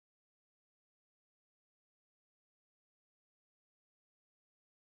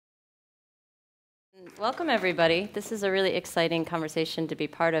Welcome, everybody. This is a really exciting conversation to be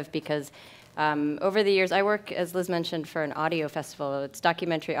part of because over the years, I work, as Liz mentioned, for an audio festival. It's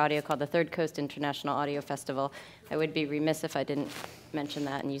documentary audio called the Third Coast International Audio Festival. I would be remiss if I didn't mention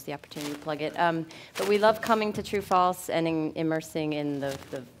that and use the opportunity to plug it. But we love coming to True False and immersing in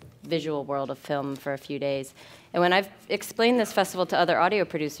the visual world of film for a few days. And when I've explained this festival to other audio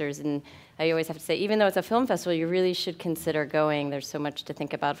producers, and I always have to say, even though it's a film festival, you really should consider going. There's so much to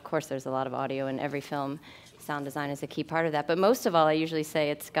think about. Of course, there's a lot of audio in every film. Sound design is a key part of that. But most of all, I usually say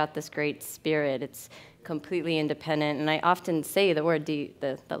it's got this great spirit. It's completely independent. And I often say the word,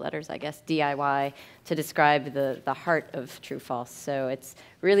 the letters, I guess, DIY, to describe the heart of True False. So it's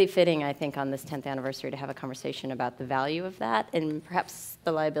really fitting, I think, on this 10th anniversary to have a conversation about the value of that and perhaps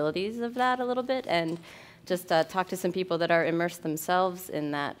the liabilities of that a little bit, and just talk to some people that are immersed themselves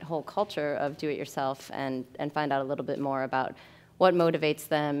in that whole culture of do-it-yourself and find out a little bit more about what motivates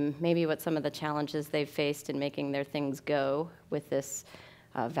them, maybe what some of the challenges they've faced in making their things go with this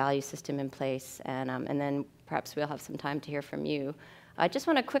value system in place. And then perhaps we'll have some time to hear from you. I just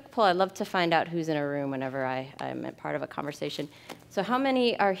want a quick poll. I'd love to find out who's in a room whenever I'm a part of a conversation. So how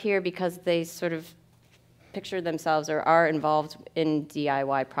many are here because they sort of picture themselves or are involved in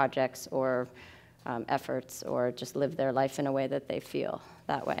DIY projects or efforts, or just live their life in a way that they feel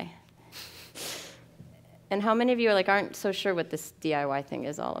that way? And how many of you aren't so sure what this DIY thing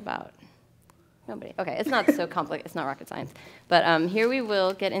is all about? Nobody. Okay, it's not so complicated. It's not rocket science. But here we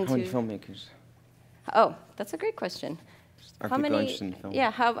will get into. How many filmmakers? Oh, that's a great question. Are how people many? interested in film?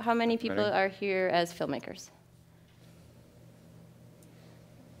 Yeah. How many people are here as filmmakers?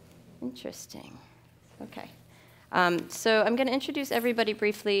 Interesting. Okay. So I'm going to introduce everybody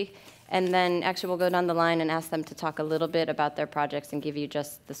briefly, and then actually we'll go down the line and ask them to talk a little bit about their projects and give you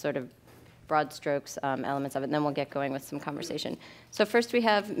just the sort of broad strokes elements of it, and then we'll get going with some conversation. So first we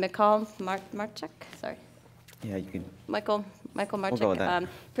have Michael Marchuk. Sorry. Yeah, you can. Michael Marchuk, We'll go with that.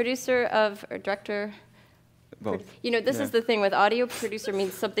 producer or director. Both. You know, this is the thing with audio. Producer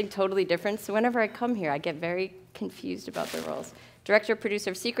means something totally different. So whenever I come here, I get very confused about the roles. Director,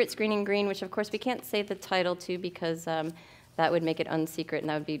 producer of Secret, Screening Green, which of course we can't say the title to because that would make it unsecret, and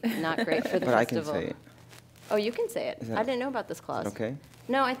that would be not great for the But festival. I can say it. Oh, you can say it. I didn't know about this clause. Okay.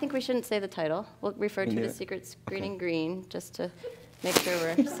 No, I think we shouldn't say the title. We'll refer to it as Secret, Screening Green, just to make sure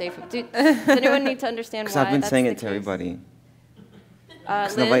we're safe. Does anyone need to understand why? Because I've been that's saying the it to case? everybody.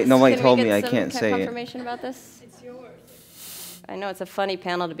 Liz, nobody can told we me get I some can't say it. confirmation about this? It's yours. I know it's a funny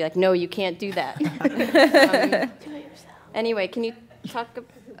panel to be like, no, you can't do that. Do it yourself. Anyway, can you talk?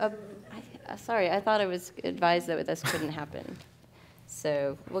 Sorry, I thought I was advised that this couldn't happen.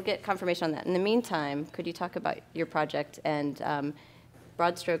 So we'll get confirmation on that. In the meantime, could you talk about your project and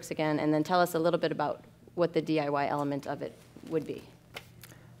broad strokes again, and then tell us a little bit about what the DIY element of it would be?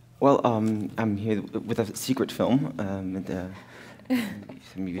 Well, I'm here with a secret film. Some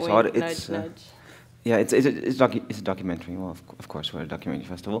of you saw it. It's, nudge. Yeah, it's a documentary. Well, of course, we're a documentary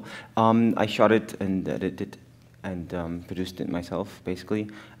festival. I shot it and edited and produced it myself, basically.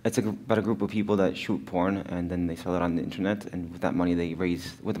 It's about a group of people that shoot porn, and then they sell it on the internet, and with that money they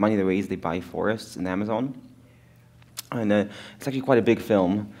raise, they buy forests in the Amazon. And it's actually quite a big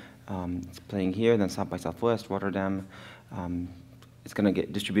film. It's playing here, then South by Southwest, Rotterdam. It's going to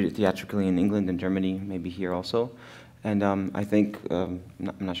get distributed theatrically in England and Germany, maybe here also. And I think, I'm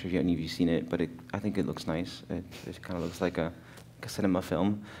not sure if any of you have seen it, but I think it looks nice. It kind of looks like a cinema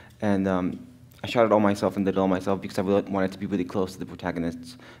film. And I shot it all myself and did it all myself because I wanted to be really close to the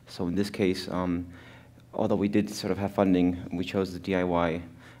protagonists. So in this case, although we did sort of have funding, we chose the DIY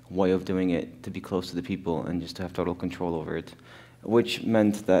way of doing it to be close to the people and just to have total control over it, which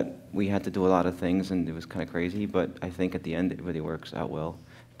meant that we had to do a lot of things, and it was kind of crazy, but I think at the end it really works out well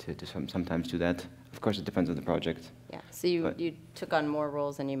to sometimes do that. Of course, it depends on the project. Yeah, so you took on more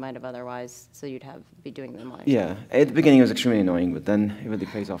roles than you might have otherwise, so you'd be doing them all. Yeah, at the beginning it was extremely annoying, but then it really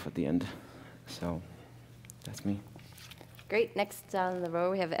pays off at the end. So that's me. Great. Next down the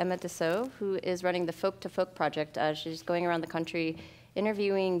row, we have Emma Dessau, who is running the Folk to Folk project. She's going around the country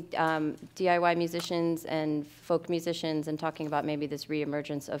interviewing DIY musicians and folk musicians and talking about maybe this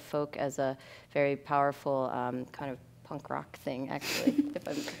reemergence of folk as a very powerful kind of punk rock thing, actually.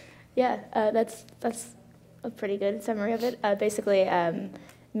 Yeah, that's a pretty good summary of it. Basically,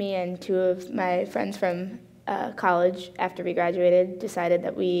 me and two of my friends from college, after we graduated, decided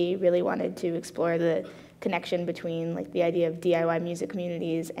that we really wanted to explore the connection between the idea of DIY music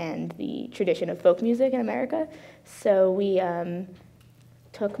communities and the tradition of folk music in America. So we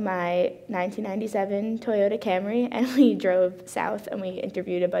took my 1997 Toyota Camry and we drove south and we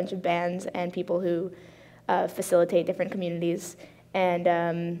interviewed a bunch of bands and people who facilitate different communities.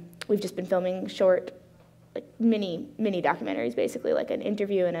 And we've just been filming short, like mini documentaries, basically, like an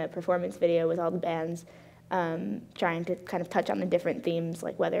interview and a performance video with all the bands, trying to kind of touch on the different themes,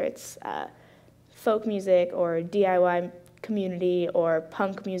 like whether it's folk music or DIY community or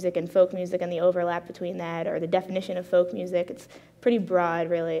punk music and folk music and the overlap between that, or the definition of folk music. It's pretty broad,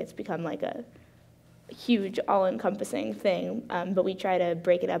 really. It's become like a huge, all-encompassing thing, but we try to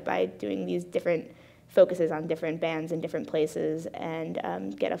break it up by doing these different focuses on different bands in different places and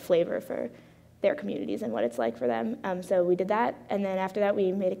get a flavor for their communities and what it's like for them. So we did that, and then after that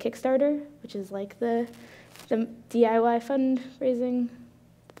we made a Kickstarter, which is like the DIY fundraising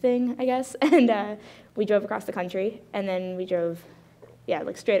thing, I guess, and we drove across the country, and then we drove,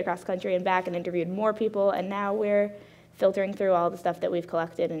 like straight across the country and back and interviewed more people, and now we're filtering through all the stuff that we've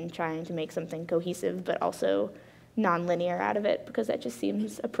collected and trying to make something cohesive but also non-linear out of it, because that just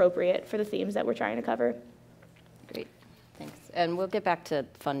seems appropriate for the themes that we're trying to cover. Great, thanks. And we'll get back to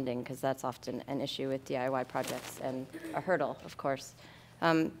funding, because that's often an issue with DIY projects and a hurdle, of course.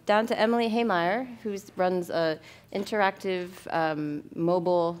 Down to Emily Hemeyer, who runs an interactive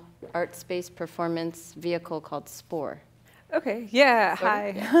mobile art space performance vehicle called Spore. Okay, yeah,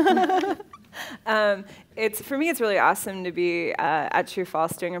 hi. For me, it's really awesome to be at True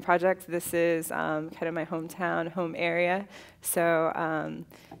False doing a project. This is kind of my home area, so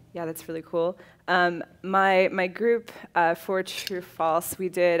yeah, that's really cool. My group for True False, we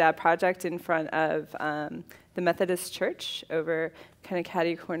did a project in front of the Methodist Church over kind of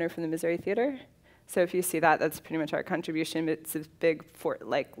catty corner from the Missouri Theater. So if you see that, that's pretty much our contribution. It's a big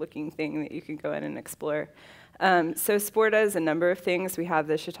fort-like looking thing that you can go in and explore. So Spore does a number of things. We have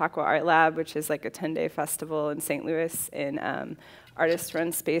the Chautauqua Art Lab, which is like a 10-day festival in St. Louis in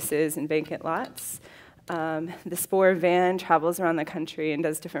artist-run spaces and vacant lots. The Spore van travels around the country and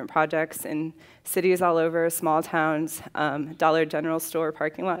does different projects in cities all over, small towns, Dollar General store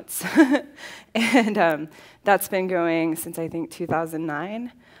parking lots. And that's been going since, I think,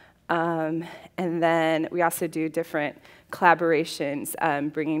 2009. And then we also do different collaborations,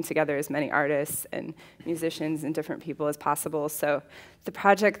 bringing together as many artists and musicians and different people as possible. So the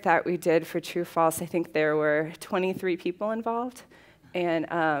project that we did for True False, I think there were 23 people involved, and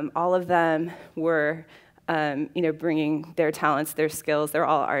all of them were bringing their talents, their skills. They're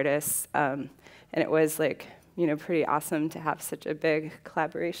all artists, and it was like pretty awesome to have such a big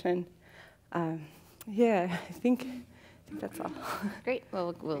collaboration. Yeah, I think that's all. Great.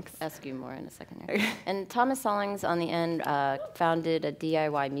 Well, we'll ask you more in a second here. And Thomas Sallings, on the end, founded a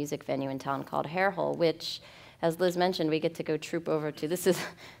DIY music venue in town called Hairhole, which, as Liz mentioned, we get to go troop over to. This is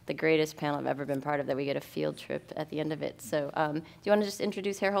the greatest panel I've ever been part of, that we get a field trip at the end of it. So do you want to just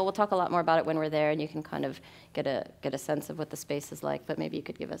introduce Hairhole? We'll talk a lot more about it when we're there, and you can kind of get a sense of what the space is like, but maybe you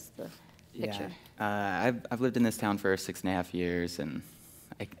could give us the picture. Yeah. I've lived in this town for 6.5 years, and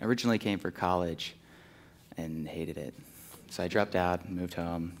I originally came for college and hated it. So I dropped out and moved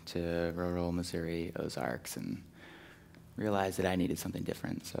home to rural Missouri, Ozarks, and realized that I needed something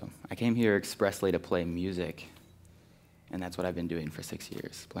different. So I came here expressly to play music, and that's what I've been doing for 6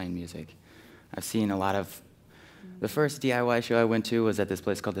 years, playing music. I've seen a lot of, the first DIY show I went to was at this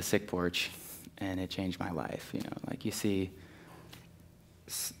place called the Sick Porch, and it changed my life. Like you see,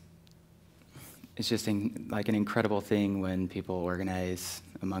 it's just like an incredible thing when people organize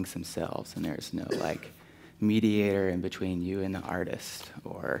amongst themselves, and there's no like mediator in between you and the artist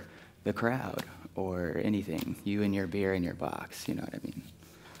or the crowd or anything, you and your beer in your box, you know what I mean?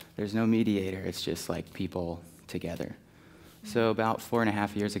 There's no mediator, it's just like people together. So about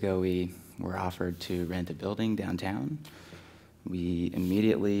 4.5 years ago, we were offered to rent a building downtown. We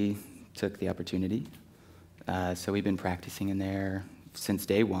immediately took the opportunity. So we've been practicing in there since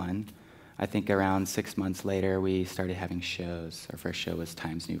day one. I think around 6 months later, we started having shows. Our first show was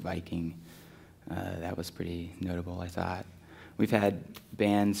Times New Viking. That was pretty notable, I thought. We've had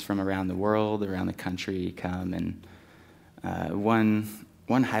bands from around the world, around the country come, and one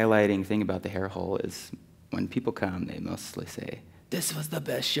highlighting thing about the Hairhole is when people come, they mostly say, "This was the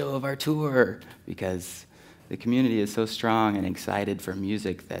best show of our tour," because the community is so strong and excited for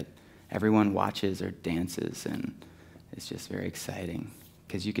music that everyone watches or dances, and it's just very exciting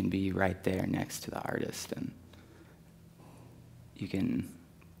because you can be right there next to the artist, and you can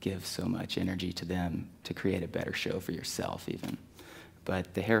give so much energy to them to create a better show for yourself even.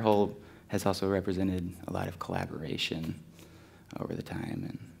 But the Hairhole has also represented a lot of collaboration over the time,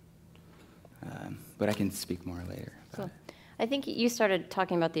 and but I can speak more later about it. I think you started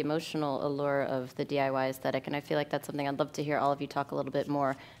talking about the emotional allure of the DIY aesthetic, and I feel like that's something I'd love to hear all of you talk a little bit more.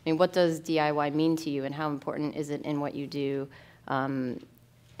 I mean, what does DIY mean to you, and how important is it in what you do? And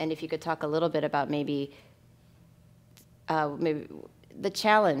if you could talk a little bit about maybe the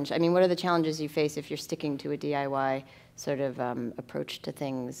challenge, I mean, what are the challenges you face if you're sticking to a DIY sort of approach to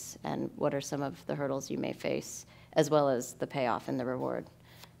things, and what are some of the hurdles you may face, as well as the payoff and the reward?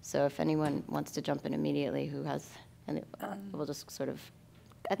 So if anyone wants to jump in immediately who has, and we'll just sort of,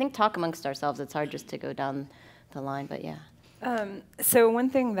 I think, talk amongst ourselves. It's hard just to go down the line, but yeah. So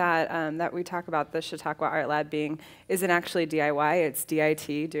one thing that that we talk about the Chautauqua Art Lab being isn't actually DIY, it's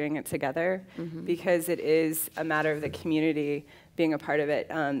DIT, doing it together, because it is a matter of the community being a part of it.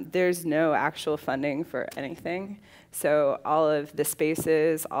 There's no actual funding for anything. So all of the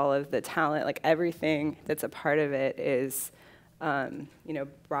spaces, all of the talent, like everything that's a part of it is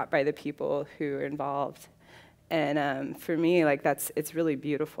brought by the people who are involved. And for me, like it's really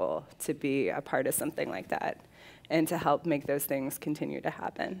beautiful to be a part of something like that, and to help make those things continue to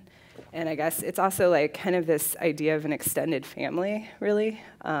happen. And I guess it's also like kind of this idea of an extended family, really,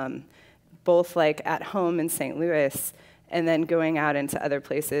 both like at home in St. Louis and then going out into other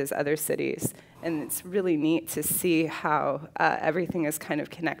places, other cities. And it's really neat to see how everything is kind of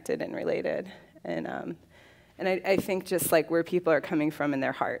connected and related. And I think just like where people are coming from in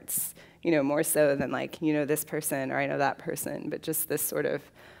their hearts, more so than like, this person or I know that person, but just this sort of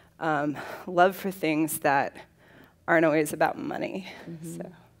love for things that aren't always about money. So.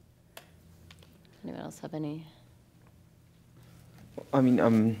 Anyone else have any? I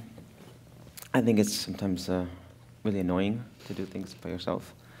mean, I think it's sometimes really annoying to do things by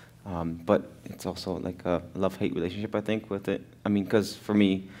yourself, but it's also like a love-hate relationship, I think, with it. I mean, because for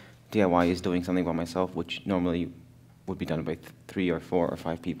me, DIY is doing something by myself, which normally would be done by 3 or 4 or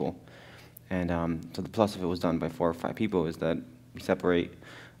 5 people. And so the plus if it was done by 4 or 5 people is that we separate,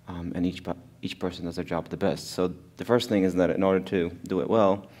 and each person does their job the best. So the first thing is that in order to do it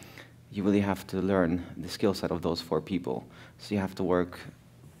well, you really have to learn the skill set of those 4 people. So you have to work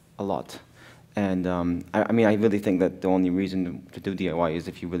a lot. And I mean, I really think that the only reason to do DIY is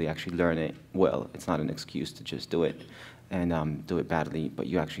if you really actually learn it well. It's not an excuse to just do it and do it badly, but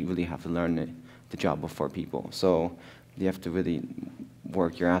you actually really have to learn the job of 4 people. So you have to really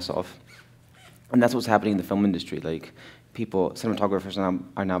work your ass off. And that's what's happening in the film industry. Like, cinematographers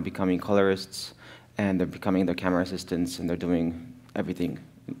are now becoming colorists, and they're becoming their camera assistants, and they're doing everything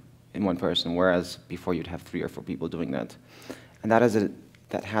in one person, whereas before you'd have 3 or 4 people doing that. And that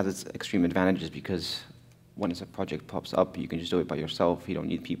has its extreme advantages, because when a project pops up, you can just do it by yourself. You don't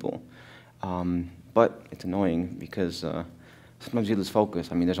need people. But it's annoying because sometimes you lose focus.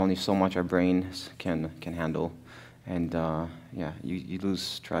 I mean, there's only so much our brains can handle. And yeah, you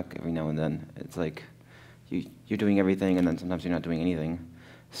lose track every now and then. It's like you're doing everything, and then sometimes you're not doing anything.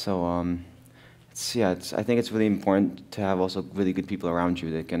 So I think it's really important to have also really good people around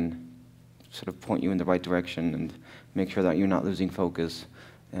you that can sort of point you in the right direction and make sure that you're not losing focus,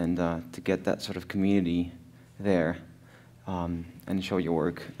 and to get that sort of community there, and show your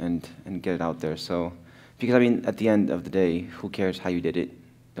work and get it out there. So, because I mean, at the end of the day, who cares how you did it?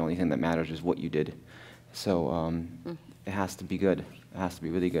 The only thing that matters is what you did. So it has to be good. It has to be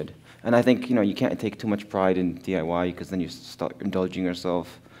really good. And I think you can't take too much pride in DIY, because then you start indulging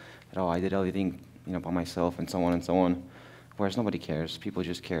yourself that, oh, I did everything by myself, and so on and so on. Whereas nobody cares. People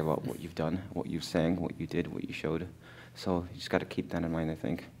just care about what you've done, what you sang, what you did, what you showed. So you just got to keep that in mind, I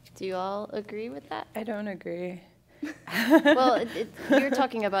think. Do you all agree with that? I don't agree. Well, you're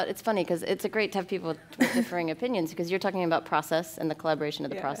talking about, it's funny because it's great to have people with differing opinions, because you're talking about process and the collaboration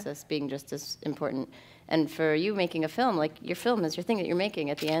of the process being just as important. And for you making a film, like your film is your thing that you're making.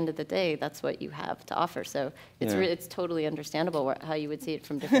 At the end of the day, that's what you have to offer. So it's it's totally understandable how you would see it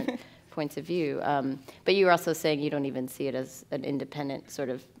from different points of view. But you were also saying you don't even see it as an independent sort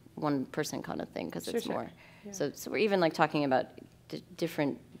of one person kind of thing, because it's more. Yeah. So we're even like talking about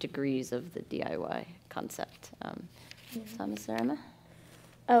different degrees of the DIY concept. Thomas or Emma?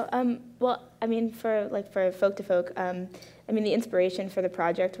 Oh, well, I mean, for Folk to Folk, I mean, the inspiration for the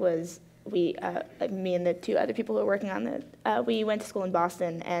project was me and the 2 other people who were working on it. We went to school in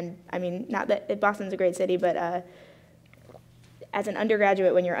Boston, and I mean, not that Boston's a great city, but as an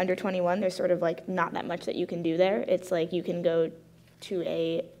undergraduate, when you're under 21, there's sort of like not that much that you can do there. It's like you can go to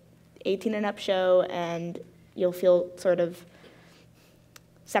a 18 and up show, and you'll feel sort of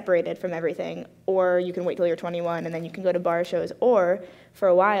separated from everything, or you can wait till you're 21 and then you can go to bar shows, or for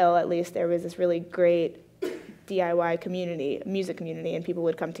a while at least there was this really great DIY community, music community, and people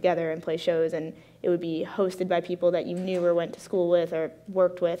would come together and play shows, and it would be hosted by people that you knew or went to school with or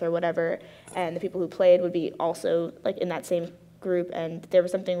worked with or whatever, and the people who played would be also like in that same group, and there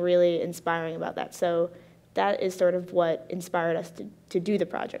was something really inspiring about that. So that is sort of what inspired us to do the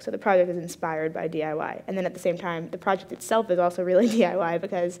project. So the project is inspired by DIY. And then at the same time, the project itself is also really DIY,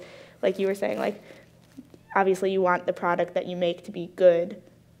 because like you were saying, like obviously you want the product that you make to be good.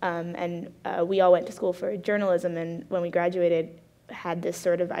 And we all went to school for journalism, and when we graduated, had this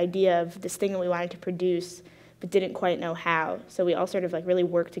sort of idea of this thing that we wanted to produce, but didn't quite know how. So we all sort of like really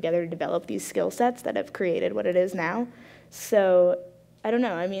worked together to develop these skill sets that have created what it is now. So I don't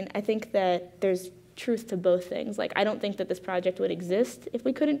know. I mean, I think that there's truth to both things. Like, I don't think that this project would exist if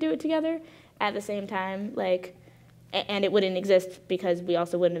we couldn't do it together. At the same time, like, and it wouldn't exist because we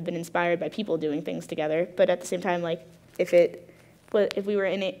also wouldn't have been inspired by people doing things together. But at the same time, like, if we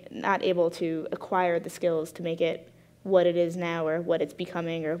were not able to acquire the skills to make it what it is now, or what it's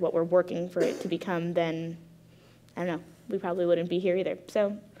becoming, or what we're working for it to become, then I don't know, we probably wouldn't be here either.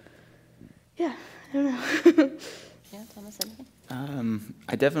 So, yeah, I don't know. Yeah, Thomas, anything?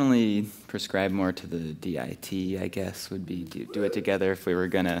 I definitely prescribe more to the DIT, I guess, would be do it together if we were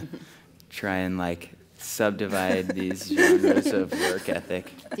gonna try and like subdivide these genres of work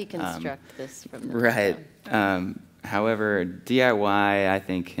ethic. Deconstruct this from the right. However, DIY, I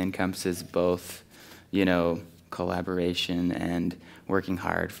think, encompasses both, you know, collaboration and working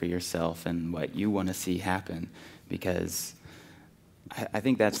hard for yourself and what you want to see happen, because I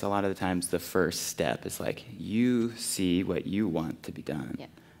think that's a lot of the times the first step. Is like you see what you want to be done, yeah,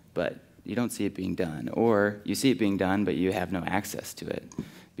 but you don't see it being done, or you see it being done but you have no access to it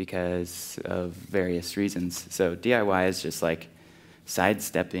because of various reasons. So DIY is just like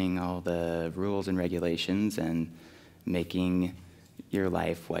sidestepping all the rules and regulations and making your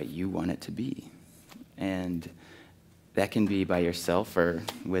life what you want it to be. And that can be by yourself or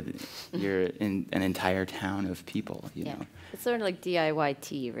with an entire town of people, you know. It's sort of like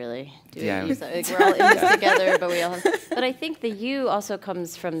DIYT, really. DIY. Like we're all in this together, but we all have. But I think the you also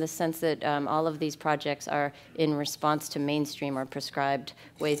comes from the sense that all of these projects are in response to mainstream or prescribed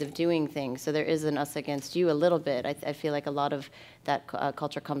ways of doing things. So there is an us against you a little bit. I feel like a lot of that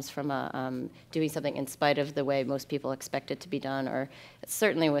culture comes from doing something in spite of the way most people expect it to be done, or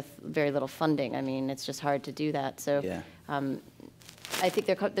certainly with very little funding. I mean, it's just hard to do that. So yeah. I think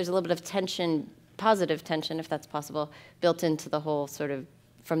there's a little bit of tension, positive tension, if that's possible, built into the whole sort of,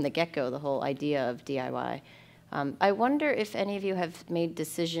 from the get-go, the whole idea of DIY. I wonder if any of you have made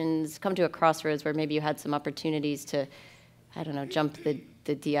decisions, come to a crossroads where maybe you had some opportunities to, I don't know, jump the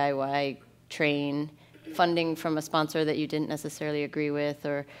DIY train, funding from a sponsor that you didn't necessarily agree with,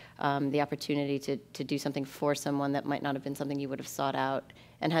 or the opportunity to do something for someone that might not have been something you would have sought out,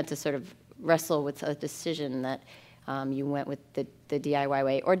 and had to sort of wrestle with a decision that you went with the DIY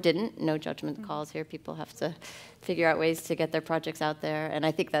way, or didn't. No judgment calls here. People have to figure out ways to get their projects out there. And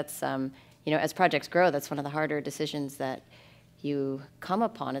I think that's, you know, as projects grow, that's one of the harder decisions that you come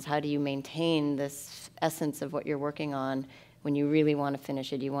upon, is how do you maintain this essence of what you're working on when you really want to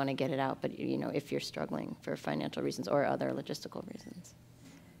finish it, you want to get it out, but, you know, if you're struggling for financial reasons or other logistical reasons.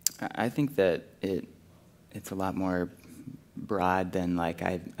 I think that it's a lot more broad than like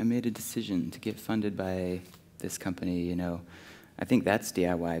I made a decision to get funded by this company, you know. I think that's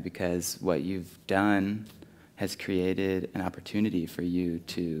DIY because what you've done has created an opportunity for you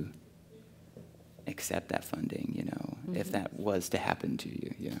to accept that funding, you know, if that was to happen to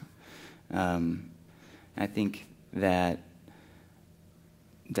you, you know. I think that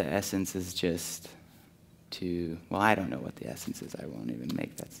the essence is just to, well, I don't know what the essence is. I won't even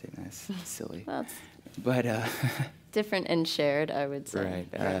make that statement. That's silly. Well, it's but different and shared, I would say, right,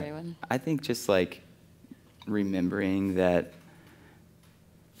 for everyone. I think just like remembering that,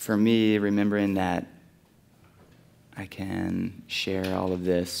 for me, remembering that I can share all of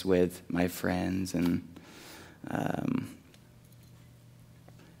this with my friends, and I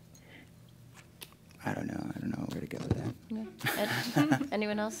don't know where to go with that. Yeah.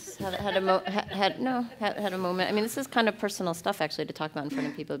 Anyone else had a moment? I mean, this is kind of personal stuff, actually, to talk about in front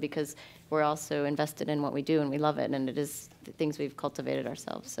of people, because we're also invested in what we do and we love it, and it is things we've cultivated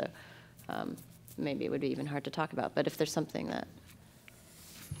ourselves. So maybe it would be even hard to talk about. But if there's something that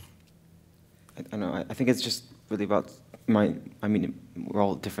I don't know. I think it's just really about I mean, we're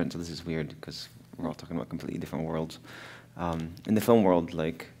all different, so this is weird because we're all talking about completely different worlds. In the film world,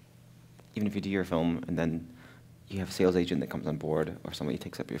 like, even if you do your film and then you have a sales agent that comes on board, or somebody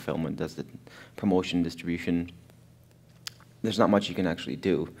takes up your film and does the promotion, distribution, there's not much you can actually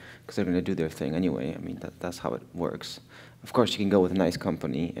do because they're going to do their thing anyway. I mean, that's how it works. Of course, you can go with a nice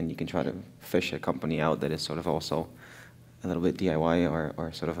company and you can try to fish a company out that is sort of also a little bit DIY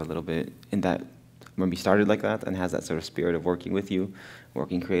or sort of a little bit in that, maybe started like that and has that sort of spirit of working with you,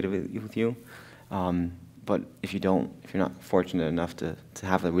 working creatively with you. But if you're not fortunate enough to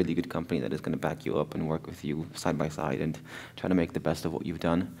have a really good company that is going to back you up and work with you side by side and try to make the best of what you've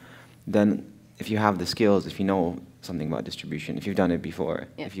done, then if you have the skills, if you know something about distribution, if you've done it before,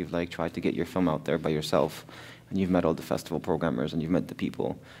 Yeah. if you've like tried to get your film out there by yourself, and you've met all the festival programmers and you've met the people,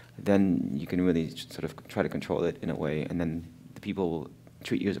 then you can really sort of try to control it in a way, and then the people will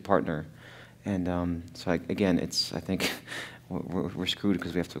treat you as a partner. And so again, I think we're screwed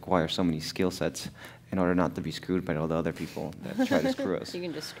because we have to acquire so many skill sets in order not to be screwed by all the other people that try to screw us. You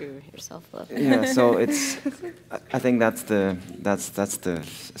can just screw yourself up. Yeah, so I think that's the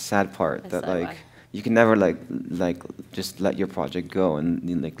sad part, That's that sad, like why? you can never like just let your project go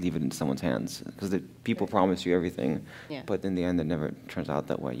and like leave it in someone's hands, because the people promise you everything, Yeah. but in the end it never turns out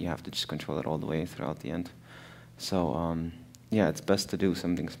that way. You have to just control it all the way throughout the end. So yeah, it's best to do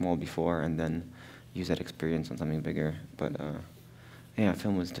something small before and then use that experience on something bigger. But yeah,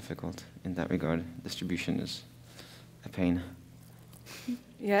 film is difficult in that regard. Distribution is a pain.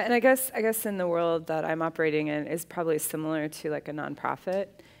 Yeah, and I guess in the world that I'm operating in is probably similar to like a nonprofit.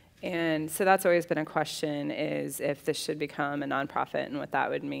 And so that's always been a question, is if this should become a nonprofit and what that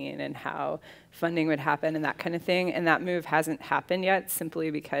would mean and how funding would happen and that kind of thing. And that move hasn't happened yet,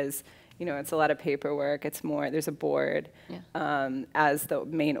 simply because, you know, it's a lot of paperwork. It's more, there's a board. Yeah. As the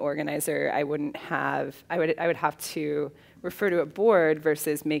main organizer, I would have to refer to a board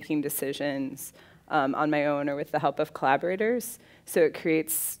versus making decisions on my own or with the help of collaborators. So it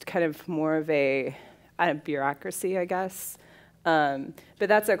creates kind of more of a bureaucracy, I guess. But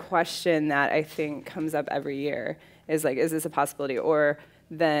that's a question that I think comes up every year, is like, is this a possibility? Or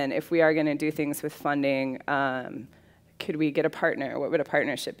then if we are going to do things with funding, could we get a partner? What would a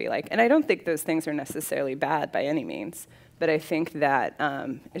partnership be like? And I don't think those things are necessarily bad by any means, but I think that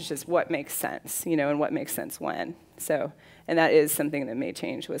it's just what makes sense, you know, and what makes sense when. So, and that is something that may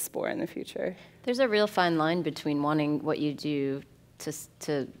change with Spore in the future. There's a real fine line between wanting what you do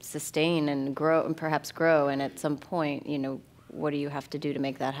to sustain and grow, and perhaps grow, and at some point, you know, what do you have to do to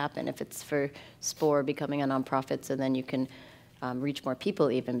make that happen? If it's for Spore becoming a nonprofit, so then you can reach more people,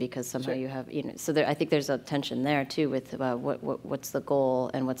 even because somehow you have, you know. So I think there's a tension there too with what's the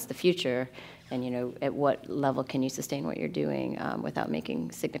goal and what's the future, and you know, at what level can you sustain what you're doing without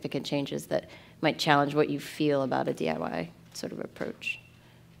making significant changes that might challenge what you feel about a DIY sort of approach.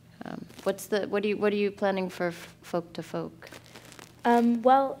 What are you planning for folk to folk?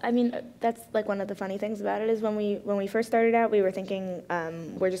 Well, I mean, that's like one of the funny things about it is when we first started out, we were thinking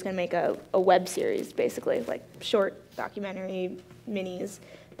we're just going to make a web series, basically, like short documentary minis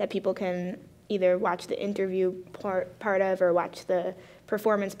that people can either watch the interview part of or watch the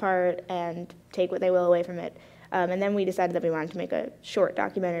performance part and take what they will away from it. And then we decided that we wanted to make a short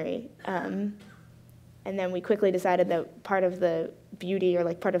documentary. And then we quickly decided that part of the beauty, or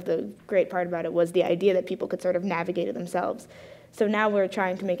like part of the great part about it, was the idea that people could sort of navigate it themselves. So now we're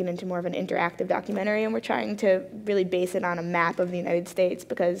trying to make it into more of an interactive documentary, and we're trying to really base it on a map of the United States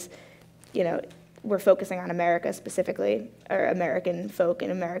because, you know, we're focusing on America specifically, or American folk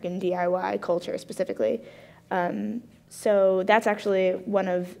and American DIY culture specifically. So that's actually one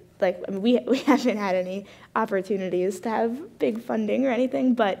of, like, I mean, we haven't had any opportunities to have big funding or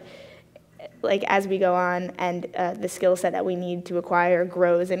anything, but like as we go on and the skill set that we need to acquire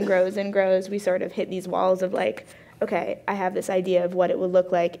grows and grows and grows, we sort of hit these walls of like, okay, I have this idea of what it would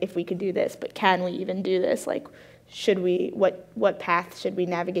look like if we could do this, but can we even do this? Like, should we, what path should we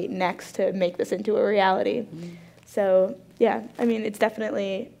navigate next to make this into a reality? Mm-hmm. So, yeah, I mean, it's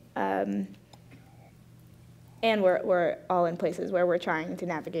definitely, and we're all in places where we're trying to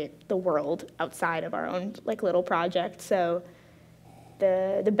navigate the world outside of our own, like, little project. So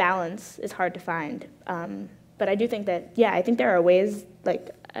the balance is hard to find. But I do think that, yeah, I think there are ways, like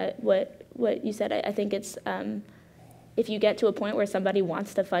what you said, I think it's, if you get to a point where somebody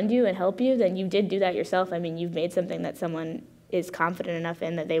wants to fund you and help you, then you did do that yourself. I mean, you've made something that someone is confident enough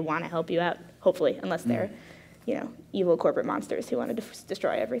in that they want to help you out, hopefully, unless they're, you know, evil corporate monsters who want to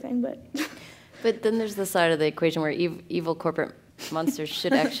destroy everything. But then there's the side of the equation where evil corporate monsters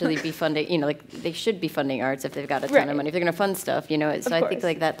should actually be funding, you know, like they should be funding arts if they've got a ton of money. If they're going to fund stuff, you know, so I think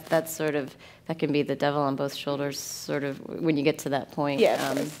like that's sort of, that can be the devil on both shoulders, sort of, when you get to that point.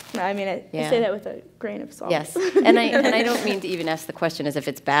 Yeah, no, I mean, I say that with a grain of salt. Yes, and I don't mean to even ask the question as if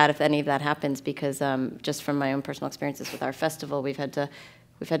it's bad if any of that happens, because just from my own personal experiences with our festival, we've had to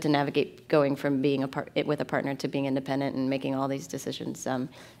navigate going from being with a partner to being independent and making all these decisions.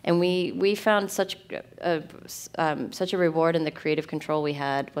 And we found such a reward in the creative control we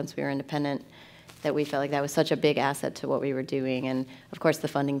had once we were independent, that we felt like that was such a big asset to what we were doing. And of course, the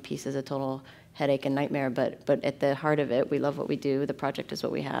funding piece is a total headache and nightmare, but at the heart of it, we love what we do. The project is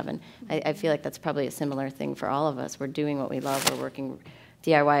what we have. And I feel like that's probably a similar thing for all of us. We're doing what we love. We're working.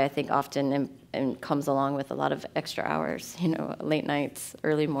 DIY, I think, often and comes along with a lot of extra hours, you know, late nights,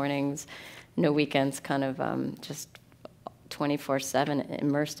 early mornings, no weekends, kind of just 24/7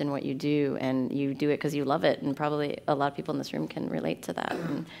 immersed in what you do, and you do it because you love it, and probably a lot of people in this room can relate to that.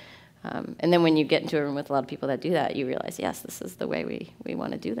 And then when you get into a room with a lot of people that do that, you realize, yes, this is the way we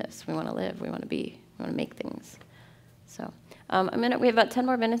want to do this. We want to live. We want to be. We want to make things. So we have about 10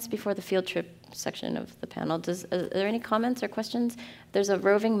 more minutes before the field trip section of the panel. Are there any comments or questions? There's a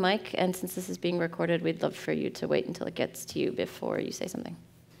roving mic, and since this is being recorded, we'd love for you to wait until it gets to you before you say something.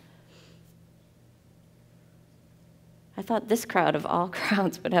 I thought this crowd of all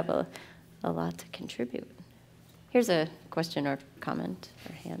crowds would have a lot to contribute. Here's a question or comment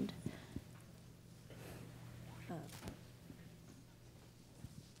or hand.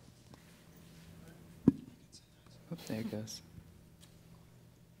 Oh, there it goes.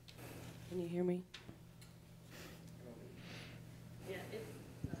 Can you hear me? Yeah, it's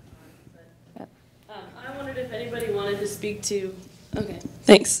not on, but I wondered if anybody wanted to speak to. Okay,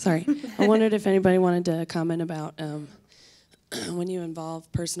 thanks. Sorry. I wondered if anybody wanted to comment about when you involve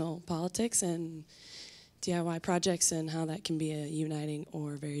personal politics and DIY projects and how that can be a uniting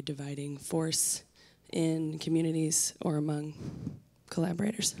or very dividing force in communities or among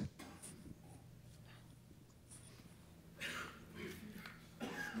collaborators.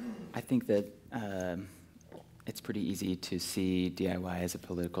 I think that it's pretty easy to see DIY as a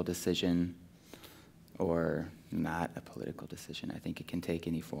political decision or not a political decision. I think it can take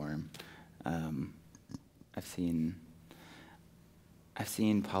any form. I've seen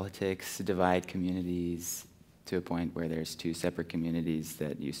politics divide communities to a point where there's two separate communities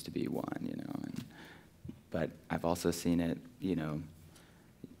that used to be one, but I've also seen it,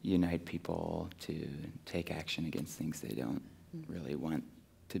 unite people to take action against things they don't really want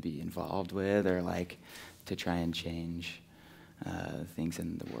to be involved with, or like to try and change things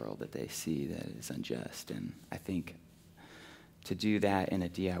in the world that they see that is unjust. And I think to do that in a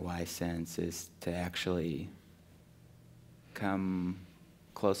DIY sense is to actually come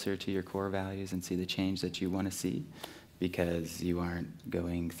closer to your core values and see the change that you want to see, because you aren't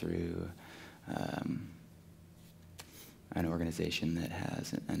going through an organization that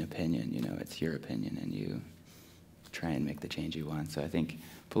has an opinion. It's your opinion, and you try and make the change you want. So I think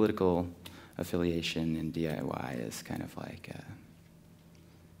political affiliation in DIY is kind of like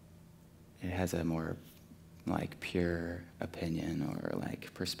it has a more like pure opinion or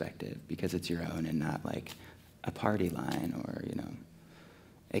like perspective, because it's your own and not like a party line, or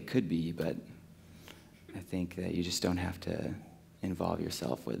it could be, but I think that you just don't have to involve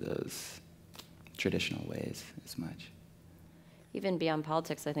yourself with those traditional ways as much. Even beyond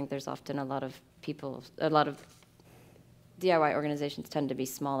politics, I think there's often a lot of DIY organizations tend to be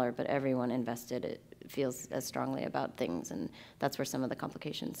smaller, but everyone invested feels as strongly about things, and that's where some of the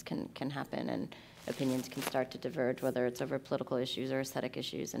complications can happen, and opinions can start to diverge, whether it's over political issues or aesthetic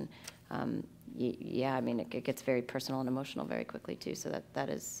issues. And it gets very personal and emotional very quickly too, so that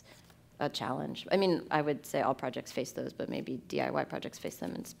is a challenge. I would say all projects face those, but maybe DIY projects face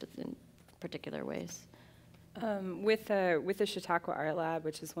them in particular ways. With the Chautauqua Art Lab,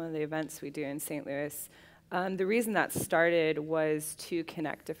 which is one of the events we do in St. Louis, the reason that started was to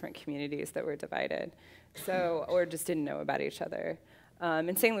connect different communities that were divided, or just didn't know about each other.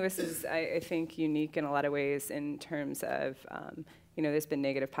 And St. Louis is, I think, unique in a lot of ways in terms of, there's been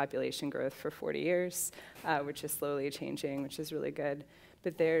negative population growth for 40 years, which is slowly changing, which is really good.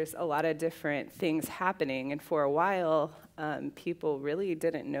 But there's a lot of different things happening, and for a while, people really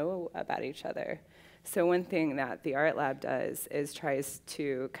didn't know about each other. So one thing that the Art Lab does is tries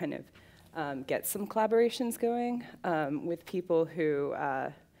to kind of get some collaborations going with people who,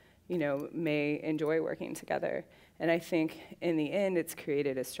 may enjoy working together. And I think in the end, it's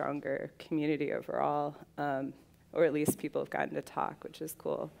created a stronger community overall, or at least people have gotten to talk, which is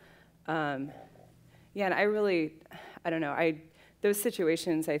cool. And I don't know, those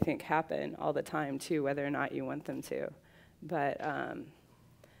situations I think happen all the time too, whether or not you want them to. But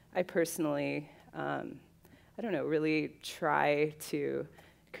I personally, really try to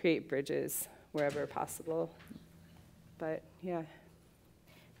create bridges wherever possible. But yeah.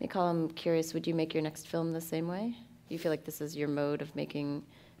 Nicole, I'm curious, would you make your next film the same way? Do you feel like this is your mode of making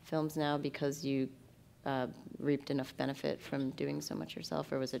films now because you reaped enough benefit from doing so much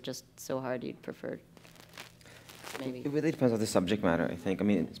yourself, or was it just so hard you'd prefer maybe? It really depends on the subject matter, I think.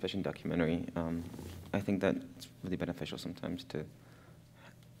 Especially in documentary. I think that it's really beneficial sometimes to,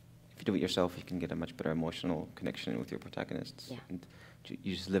 if you do it yourself, you can get a much better emotional connection with your protagonists. Yeah. And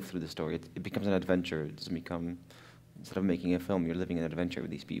you just live through the story. It becomes an adventure. It doesn't become, instead of making a film, you're living an adventure with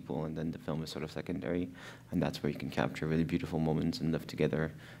these people, and then the film is sort of secondary, and that's where you can capture really beautiful moments and live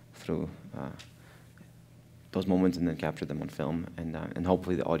together through those moments and then capture them on film, and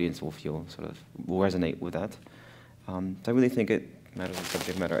hopefully the audience will will resonate with that. So I really think it matters the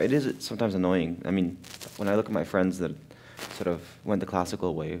subject matter. It is sometimes annoying. I mean, when I look at my friends that sort of went the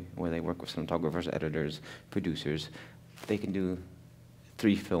classical way, where they work with cinematographers, editors, producers, they can do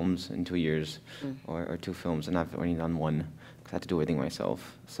 3 films in 2 years, or 2 films, and I've only done 1, because I had to do everything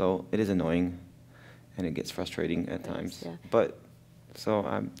myself. So it is annoying, and it gets frustrating at times. Yeah. But,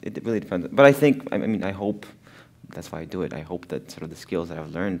 so it really depends. But I think, I mean, I hope, that's why I do it, I hope that sort of the skills that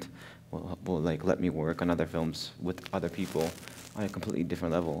I've learned will like let me work on other films with other people on a completely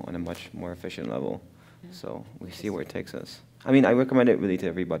different level, on a much more efficient level. So we see where it takes us. I mean, I recommend it really to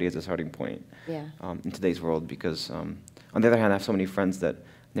everybody as a starting point in today's world, because on the other hand, I have so many friends that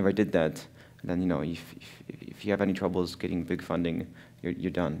never did that. And then, you know, if you have any troubles getting big funding,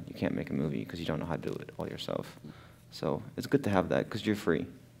 you're done. You can't make a movie because you don't know how to do it all yourself. So it's good to have that because you're free.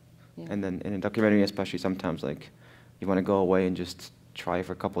 Yeah. And then in a documentary, especially, sometimes like you want to go away and just try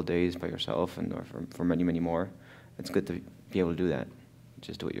for a couple of days by yourself, or for many, many more. It's good to be able to do that.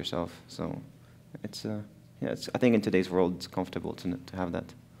 Just do it yourself. So it's I think in today's world, it's comfortable to have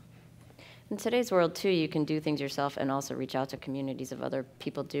that. In today's world, too, you can do things yourself and also reach out to communities of other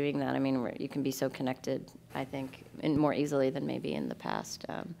people doing that. I mean, where you can be so connected, I think, more easily than maybe in the past.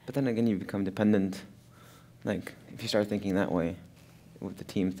 But then again, you become dependent. Like, if you start thinking that way with the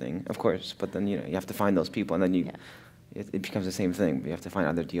team thing, of course, but then, you know, you have to find those people, and then it becomes the same thing. You have to find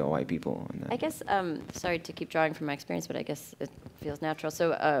other DIY people. I guess, sorry to keep drawing from my experience, but I guess it feels natural.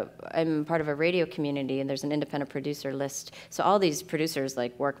 So I'm part of a radio community, and there's an independent producer list. So all these producers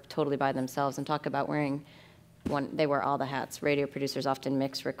like work totally by themselves and talk about they wear all the hats. Radio producers often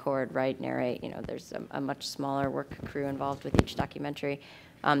mix, record, write, narrate. You know, there's a much smaller work crew involved with each documentary.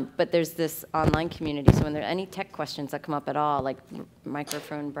 But there's this online community, so when there are any tech questions that come up at all, like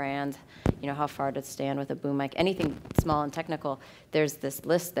microphone brand, you know, how far to stand with a boom mic, anything small and technical, there's this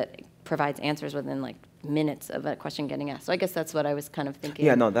list that provides answers within like minutes of a question getting asked. So I guess that's what I was kind of thinking.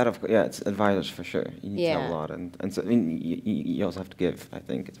 Yeah, no, that of course, it's advisors for sure. You need to have a lot, and so I mean, you also have to give. I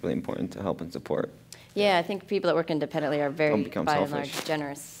think it's really important to help and support. Yeah, I think people that work independently are very, by and selfish. large,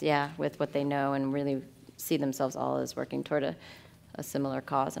 generous, with what they know, and really see themselves all as working toward a similar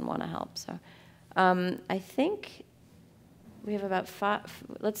cause and want to help. So I think we have about 5.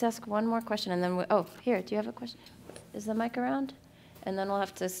 Let's ask one more question, and then here, do you have a question? Is the mic around? And then we'll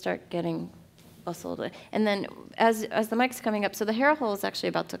have to start getting bustled. And then as the mic's coming up, so the hair hole is actually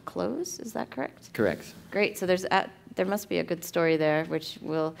about to close, is that correct? Correct. Great, so there must be a good story there, which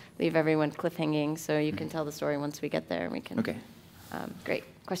will leave everyone cliffhanging, so you can tell the story once we get there, and we can. Okay. Great,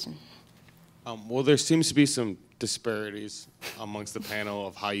 question. Well, there seems to be some disparities amongst the panel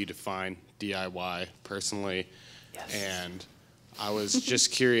of how you define DIY personally. Yes. And I was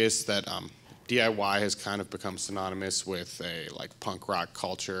just curious that DIY has kind of become synonymous with a like punk rock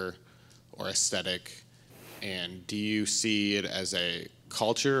culture or aesthetic. And do you see it as a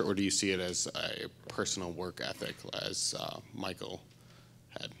culture, or do you see it as a personal work ethic, as Michael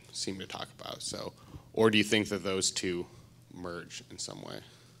had seemed to talk about? So, or do you think that those two merge in some way?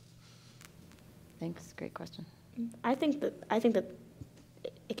 Thanks, great question. I think that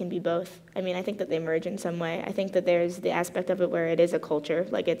it can be both. I mean, I think that they merge in some way. I think that there's the aspect of it where it is a culture,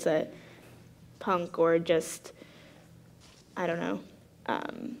 like it's a punk or just, I don't know.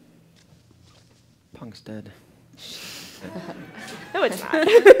 Punk's dead. No, it's not.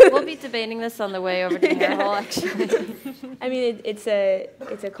 We'll be debating this on the way over to the hair hole, actually. I mean, it's a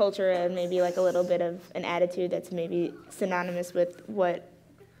culture and maybe like a little bit of an attitude that's maybe synonymous with what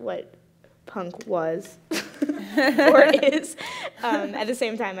punk was or is. At the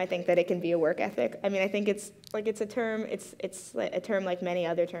same time, I think that it can be a work ethic. I mean, I think it's a term. It's like a term like many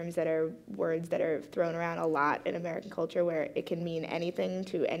other terms that are words that are thrown around a lot in American culture, where it can mean anything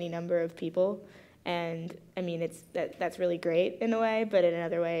to any number of people. And I mean, that's really great in a way, but in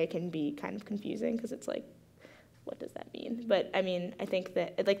another way, it can be kind of confusing because it's like, what does that mean? But I mean, I think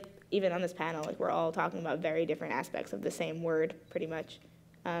that like even on this panel, like we're all talking about very different aspects of the same word, pretty much.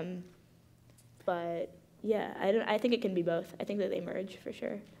 But yeah, I think it can be both. I think that they merge for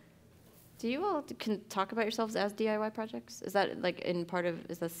sure. Do you all can talk about yourselves as DIY projects? Is that like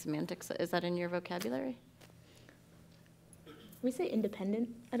is that semantics? Is that in your vocabulary? We say independent.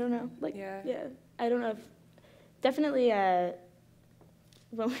 I don't know. Like yeah. I don't know if definitely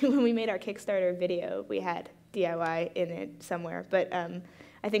when we made our Kickstarter video, we had DIY in it somewhere. But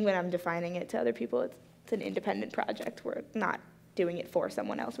I think when I'm defining it to other people, it's an independent project. We're not doing it for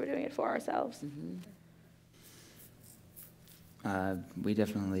someone else. We're doing it for ourselves. Mm-hmm. We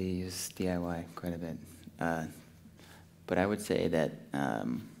definitely use DIY quite a bit. But I would say that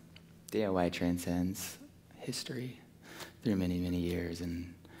DIY transcends history through many, many years,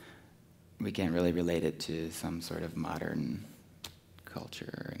 and we can't really relate it to some sort of modern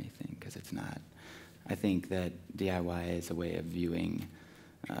culture or anything, because it's not. I think that DIY is a way of viewing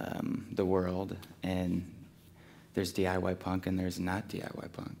the world, and there's DIY punk and there's not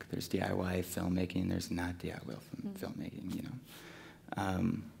DIY punk. There's DIY filmmaking, there's not DIY filmmaking, you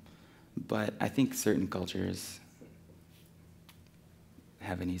know. But I think certain cultures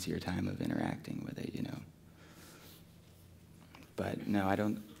have an easier time of interacting with it, you know. But no, I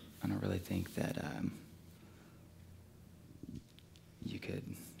don't really think that you could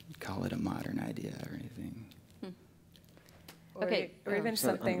call it a modern idea or anything. Okay. Or even So,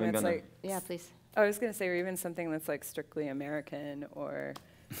 something I'm that's gonna- like, Yeah, please. I was going to say, or even something that's like strictly American, or,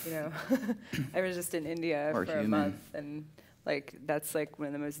 you know, I was just in India Or for a human. month, and like that's like one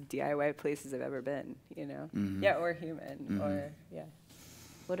of the most DIY places I've ever been, you know. Mhm. Yeah, or human, Mhm. or yeah.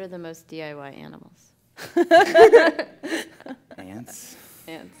 What are the most DIY animals? Ants,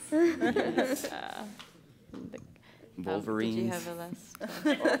 Ants. wolverines. Did you have a last?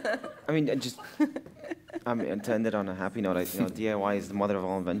 I mean, to end it on a happy note, DIY is the mother of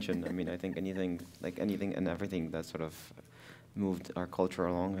all invention. I mean, I think anything and everything that sort of moved our culture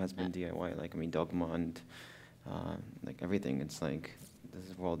along has been DIY. Like, I mean, dogma and like everything. It's like, this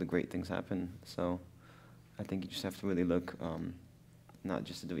is where all the great things happen. So I think you just have to really look, not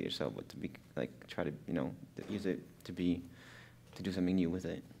just to do it yourself, but to be, like, try to, use it to do something new with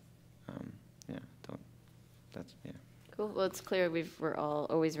it. Yeah. Cool. Well, it's clear we're all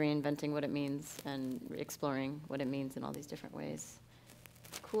always reinventing what it means and exploring what it means in all these different ways.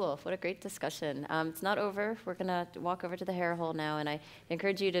 Cool. What a great discussion. It's not over. We're going to walk over to the hair hole now, and I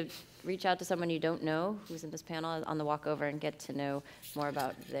encourage you to reach out to someone you don't know who's in this panel on the walk over and get to know more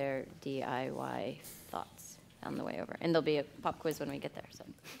about their DIY thoughts on the way over. And there'll be a pop quiz when we get there. So.